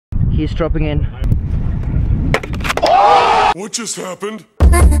he's dropping in. What just happened?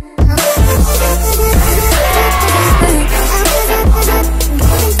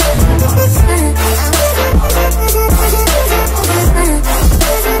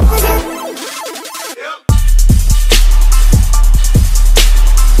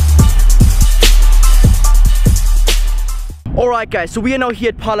 Alright guys, so we are now here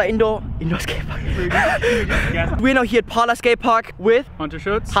at Pala Indoor Skatepark. We're now here at Pala Skatepark with Hunter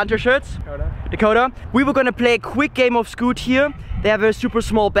Schuetz. Dakota. We were gonna play a quick game of Scoot here. They have a super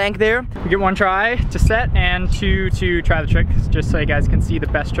small bank there. We get 1 try to set and 2 to try the trick, just so you guys can see the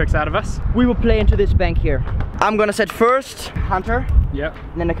best tricks out of us. We will play into this bank here. I'm gonna set first, Hunter. Yep.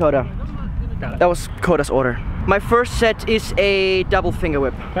 And then Dakota. Got it. That was Dakota's order. My first set is a double finger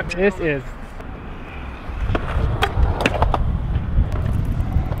whip. This is.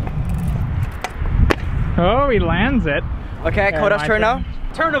 Oh, he lands it. Okay, Dakota's turn now.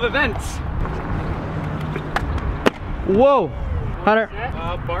 Turn of events. Whoa, Hunter.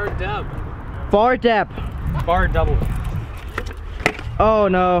 Bar dub. Bar dab. Bar double. Oh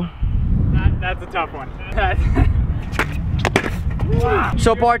no. That's a tough one.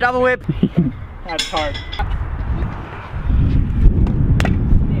 So bar double whip. That's hard.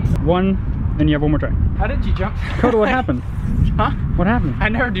 1, and you have 1 more try. How did you jump? Dakota, what happened? Huh? What happened? I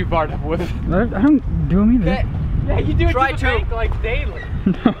never do bar double whip. I don't do them either. Okay. Yeah, you do it Try to the bank like daily.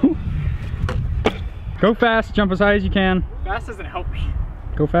 No. Go fast, jump as high as you can. Fast doesn't help me.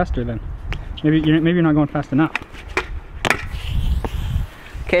 Go faster then. Maybe you're not going fast enough.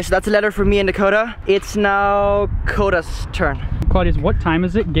 Okay, so that's a letter for me and Dakota. It's now Dakota's turn. Claudius, what time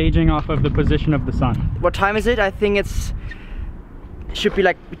is it gauging off of the position of the sun? What time is it? I think it should be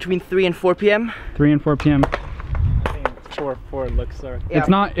like between 3 and 4 p.m. 3 and 4 p.m. I think 4 looks sorry. Yeah. It's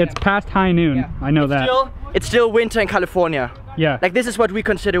not, it's past high noon. Yeah. I know that. It's still winter in California. Yeah. Like this is what we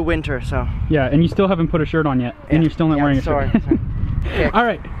consider winter, so. Yeah, and you still haven't put a shirt on yet. And you're still not wearing a shirt. Okay.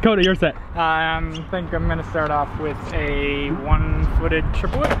 Alright, Dakota, your set. I think I'm gonna start off with a 1-footed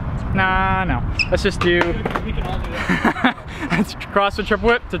triple whip. Nah, no. Let's just do. We can all do that. It's crossfoot triple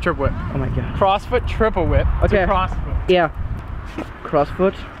whip to triple whip. Oh my god. Crossfoot triple whip Okay. to crossfoot. Yeah.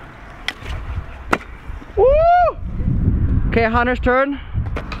 Crossfoot. Woo! Okay, Hunter's turn.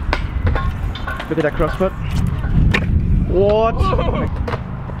 Look at that crossfoot. What? Whoa.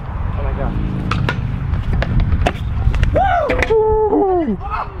 Oh my god. Woo!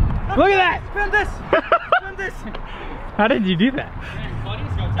 Look at that! Spin this! Spin this! How did you do that?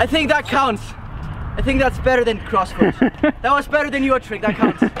 I think that counts. I think that's better than crossfoot. That was better than your trick. That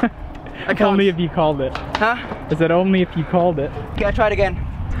counts. That counts. Only if you called it. Huh? I said only if you called it. Okay, I try it again.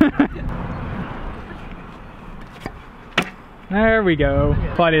 There we go.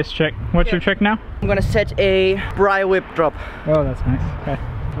 Claudius trick. What's your trick now? I'm gonna set a Bry whip drop. Oh, that's nice. Okay.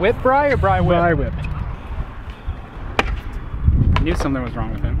 Whip Bry or Bry whip? Bry whip. I knew something was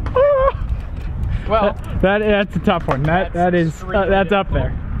wrong with him. Well, that's a tough one. That's up there.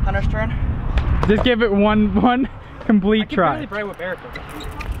 Hunter's turn. Just give it one complete try. I can barely Bry whip Erica.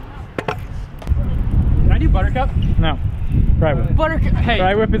 Can I do Buttercup? No. Bry whip. Buttercup. Hey,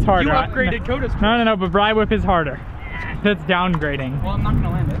 Bry whip is harder. You upgraded Coda's. No, but Bry whip is harder. That's downgrading. Well, I'm not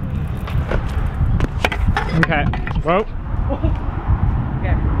gonna land it. Okay. Whoa.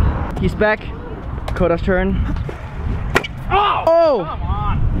 Okay. He's back. Dakota's turn. Oh! Oh! Come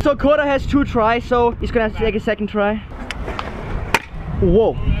on. So Dakota has 2 tries, so he's gonna take a second try.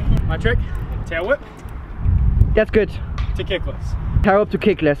 Whoa. My trick, tail whip That's good. to kickless. Power up to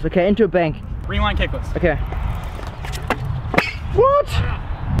kickless. Okay, into a bank. Rewind kickless. Okay. What?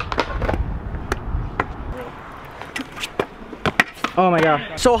 Oh my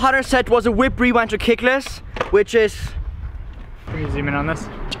god. So Hunter's set was a whip rewind to kickless, which is... Can you zoom in on this?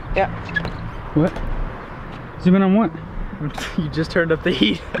 Yeah. What? Zoom in on what? You just turned up the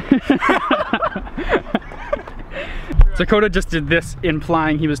heat. Dakota just did this,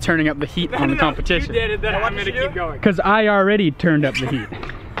 implying he was turning up the heat on the competition. You did it, then I'm gonna keep going. Because I already turned up the heat.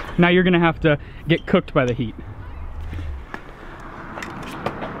 Now you're gonna have to get cooked by the heat.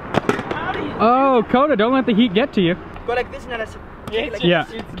 Oh, Dakota, don't let the heat get to you. Go like this and then I... Yeah,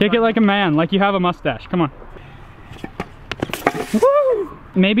 kick it like a man, like you have a mustache. Come on. Woo!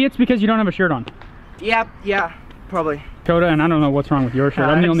 Maybe it's because you don't have a shirt on. Yeah, probably. Dakota, and I don't know what's wrong with your shirt.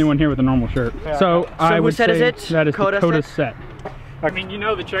 I'm the only one here with a normal shirt. Yeah. So I would say is it? that is Dakota's set. I mean, you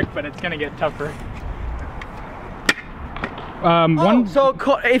know the trick, but it's gonna get tougher. So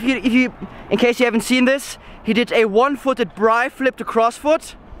if you, in case you haven't seen this, he did a 1-footed Bry flip to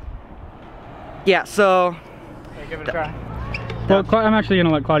crossfoot. Yeah, so... Okay, give it a try. Well, I'm actually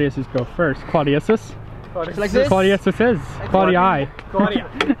gonna let Claudius go first. Claudius. Like this? Claudius says. Claudii. Claudia.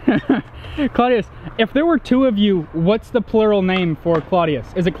 Claudius, if there were two of you, what's the plural name for Claudius?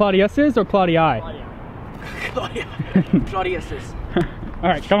 Is it Claudius's or Claudii? Claudia. Claudius's.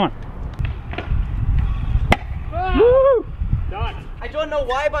 Alright, come on. Woo! Done. I don't know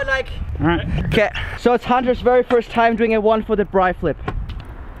why, but like... Alright. Okay, so it's Hunter's very first time doing a one-footed bri flip.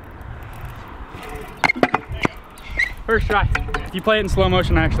 First try. If you play it in slow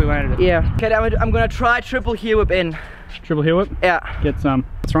motion, I actually landed it. Yeah. Okay, I'm gonna try triple heel whip in. Triple heel whip? Yeah. Get some.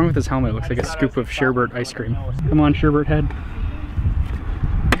 What's wrong with his helmet? It looks like a scoop of sherbet ice cream. Come on, sherbet head.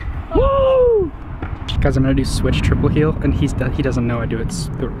 Woo! Guys, I'm gonna do switch triple heel, and he doesn't know I do it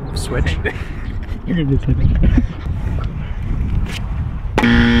the switch. You're gonna do the same thing.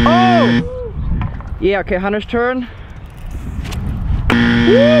 Oh! Yeah, okay, Hunter's turn.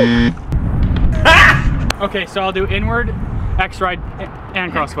 Woo! Okay, so I'll do inward, X ride,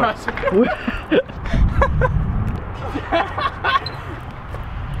 and cross foot.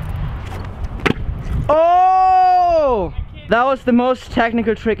 Oh! That was the most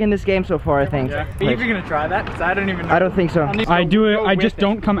technical trick in this game so far, I think. Yeah. Are you even gonna try that? 'Cause I don't even know. I don't think so. I do it, I just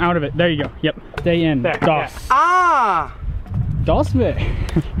don't come out of it. There you go. Yep. Stay in. There, Das. Ah! Das way.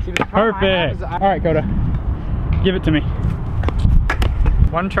 Perfect. Alright, Coda. Give it to me.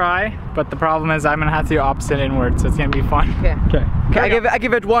 One try, but the problem is I'm gonna have to do opposite inward, so it's gonna be fun. Okay. Okay. Okay, I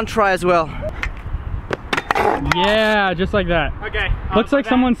give it one try as well. Yeah, just like that. Okay. Looks like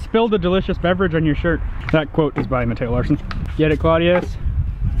someone spilled a delicious beverage on your shirt. That quote is by Mateo Larson. Get it, Claudius?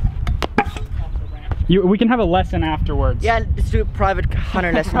 We can have a lesson afterwards. Yeah, let's do a private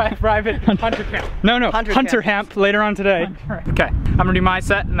Hunter lesson. Private Hunter camp. No, Hunter Hamp later on today. Okay, I'm gonna do my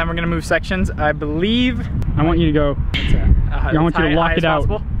set, and then we're gonna move sections. I believe. I want you to go. I want you to lock it out.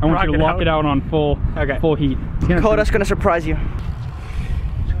 I want you to lock it out on full heat. Coda's gonna surprise you.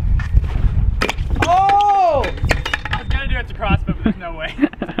 Oh! I was gonna do it to CrossFit, but there's no way.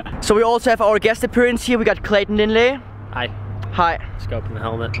 So we also have our guest appearance here. We got Clayton Linley. Hi. Hi. Scoping the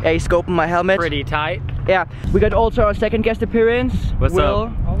helmet. Yeah, he's scoping my helmet. Pretty tight. Yeah. We got also our second guest appearance. What's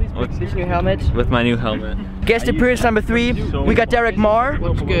Will, up? with his new helmet. With my new helmet. Guest appearance number 3. We got Marr.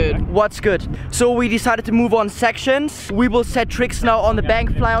 What's good? What's good? So we decided to move on sections. We will set tricks now on the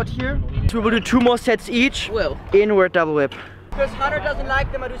bank fly out here. So we will do 2 more sets each. Will. Inward double whip. Because Hunter doesn't like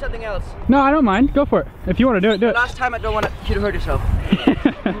them, I do something else. No, I don't mind. Go for it. If you want to do it, do it. Last time I don't want you to hurt yourself.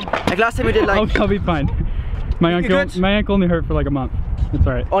 Like last time we did like... I'll be fine. My ankle only hurt for like a month. It's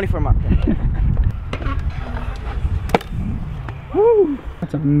alright. Only for a month. Woo!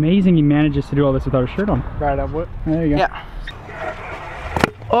 That's amazing he manages to do all this without a shirt on. Right up whip. There you go. Yeah.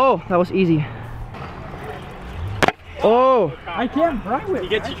 Oh, that was easy. Oh! I can't ride with. He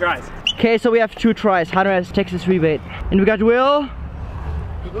gets 2 tries. Okay, so we have 2 tries. Hunter has Texas rebate. And we got Will.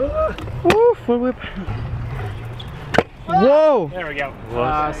 Woo, full whip. Whoa! There we go.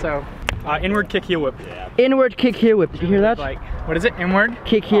 Inward kick heel whip. Inward kick heel whip. Did you hear that? Like, what is it? Inward?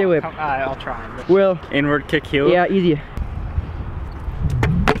 Kick heel whip. I'll try. Will. Inward kick heel. Yeah, easy.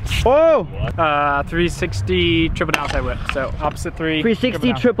 Oh! 360 triple downside whip. So opposite 3.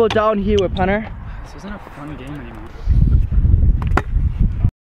 360 triple down heel whip, Hunter. This isn't a fun game anymore.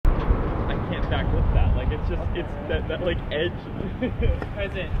 I can't backwhip that. Like it's that like edge.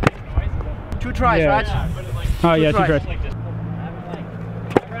 2 tries, Yeah. right? Oh yeah, 2 tries.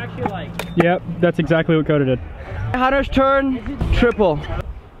 Yep, that's exactly what Coda did. Hunter's turn. Triple.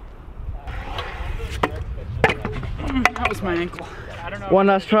 That was my ankle. 1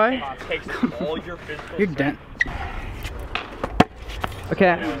 last try. You're dent.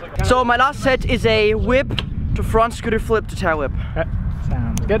 Okay. So my last set is a whip to front scooter flip to tail whip. Okay.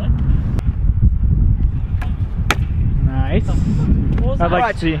 Sounds good. Nice. I'd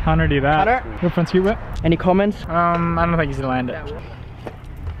like to see Hunter do that. Hunter? Whip front scoot whip. Any comments? I don't think he's gonna land it.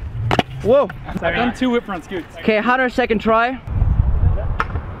 Whoa. I've done 2 whip front scoots. Okay, Hunter, second try.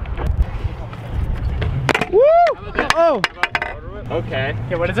 Woo! Oh! Okay.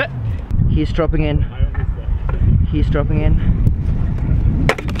 Okay, what is it? He's dropping in. He's dropping in.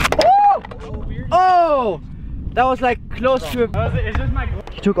 Oh! Oh! That was like close to. It's just my.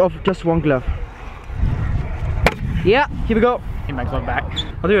 He took off just 1 glove. Yeah, here we go. He might glove back.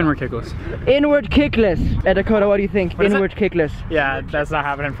 I'll do inward kickless. Inward kickless. Dakota, what do you think? What is Inward kickless. Yeah, that's not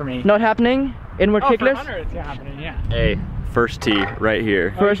happening for me. Not happening? Inward Oh, for kickless? Hunter, it's happening. Yeah. Hey, first tee right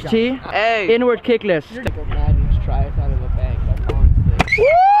here. First tee. Hey! Inward kickless. Try it out of the bank, that's honestly. Woo!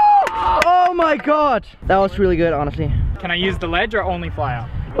 Oh my god! That was really good, honestly. Can I use the ledge or only fly out?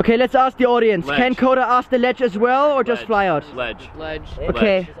 Okay, let's ask the audience. Ledge. Can Coda ask the ledge as well or just Ledge. fly out? Ledge. Ledge.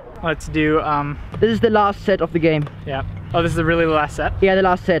 Okay, Let's do, this is the last set of the game. yeah. Oh, this is the really last set? Yeah, the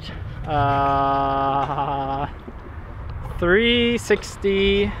last set.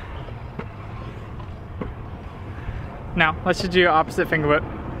 360. No, let's just do opposite finger whip.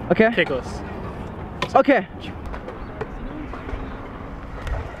 Okay. Kickless. Okay.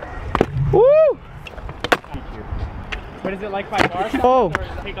 Woo! What is it like by bar? Oh.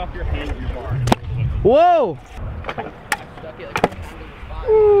 Take off your hand and your bar. Whoa.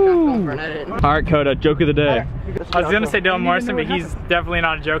 All right, Coda, joke of the day. I was gonna say Dylan Morrison, but he's definitely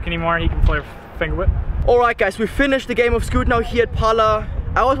not a joke anymore. He can play finger whip. Alright guys, we finished the game of Scoot now here at Pala.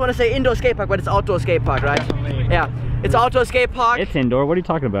 I always want to say indoor skate park, but it's outdoor skate park, right? Definitely. Yeah, it's outdoor skate park. It's indoor. What are you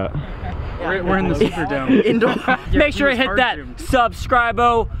talking about? We're in the Superdome. Indoor. Make sure to hit that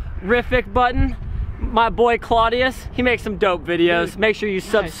subscribe-rific button. My boy Claudius, he makes some dope videos. Make sure you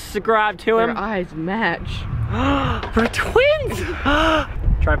subscribe to him. Their eyes match. We're twins!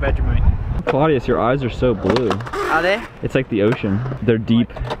 Try Vegemite. Claudius, your eyes are so blue. Are they? It's like the ocean. They're deep.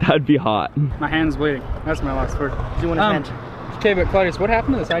 That'd be hot. My hand's bleeding. That's my last word. Do you want his hand? Okay, but Claudius, what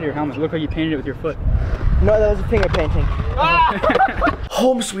happened to the side of your helmet? It looked like you painted it with your foot. No, that was a finger painting.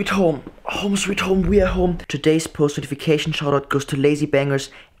 Home sweet home. Home sweet home, we are home. Today's post notification shout out goes to Lazy Bangers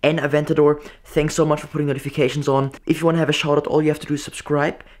and Aventador. Thanks so much for putting notifications on. If you want to have a shout out, all you have to do is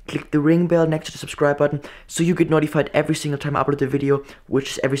subscribe. Click the ring bell next to the subscribe button so you get notified every single time I upload a video,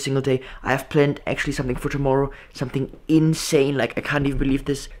 which is every single day. I have planned actually something for tomorrow, something insane, like I can't even believe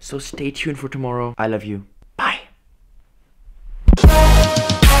this. So stay tuned for tomorrow. I love you.